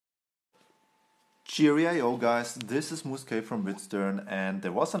Cheerio guys, this is Muske from BitStern, and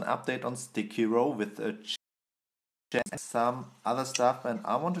there was an update on Stick Hero with some other stuff, and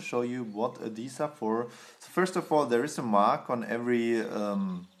I want to show you what these are for. So first of all, there is a mark on every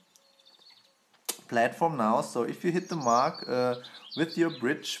platform now, so if you hit the mark with your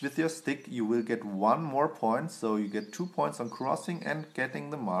bridge, with your stick, you will get 1 more point, so you get 2 points on crossing and getting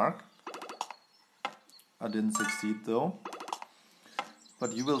the mark. I didn't succeed though,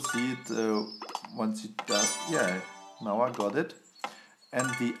 but you will see it once you do. Yeah, now I got it. And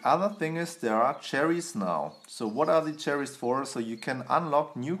the other thing is there are cherries now. So what are the cherries for? So you can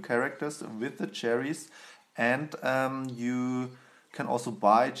unlock new characters with the cherries, and you can also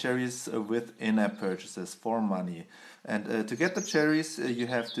buy cherries with in-app purchases for money. And to get the cherries, you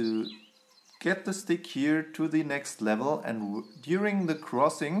have to get the stick here to the next level, and during the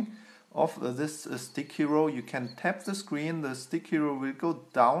crossing of this stick hero, you can tap the screen. The stick hero will go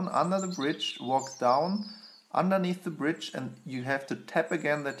down under the bridge, walk down underneath the bridge, and you have to tap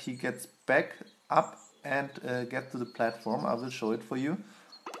again that he gets back up and get to the platform. I will show it for you.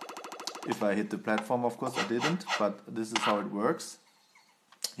 If I hit the platform, of course I didn't, but this is how it works.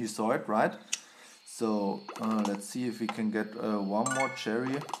 You saw it, right? So let's see if we can get one more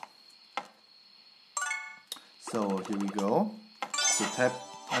cherry. So here we go. So tap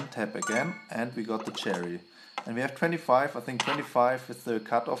and tap again, and we got the cherry. And we have 25, I think 25 is the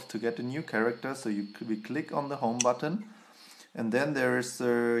cutoff to get a new character, so we click on the home button, and then there is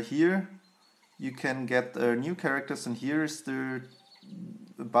here you can get new characters, and here is the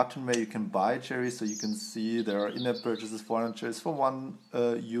button where you can buy cherries, so you can see there are in-app purchases, 400 cherries for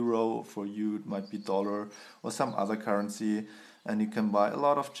 €1, for you it might be dollar or some other currency, and you can buy a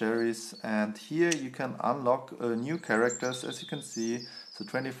lot of cherries, and here you can unlock new characters, as you can see. So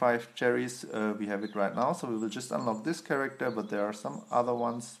 25 cherries, we have it right now, so we will just unlock this character, but there are some other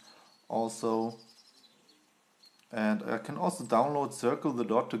ones also. And I can also download Circle the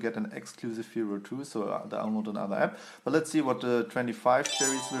Dot to get an exclusive hero too, so I download another app. But let's see what the 25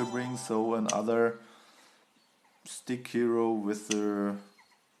 cherries will bring. So another stick hero with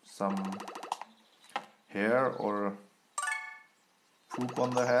some hair or poop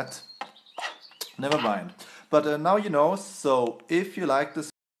on the head. Never mind. But now you know, so if you like this,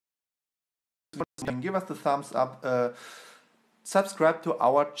 give us the thumbs up, subscribe to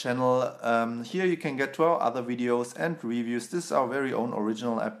our channel. Here you can get to our other videos and reviews. This is our very own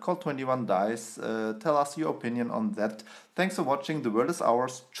original app called 21 Dice. Tell us your opinion on that. Thanks for watching. The world is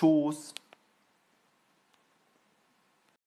ours. Tschüss.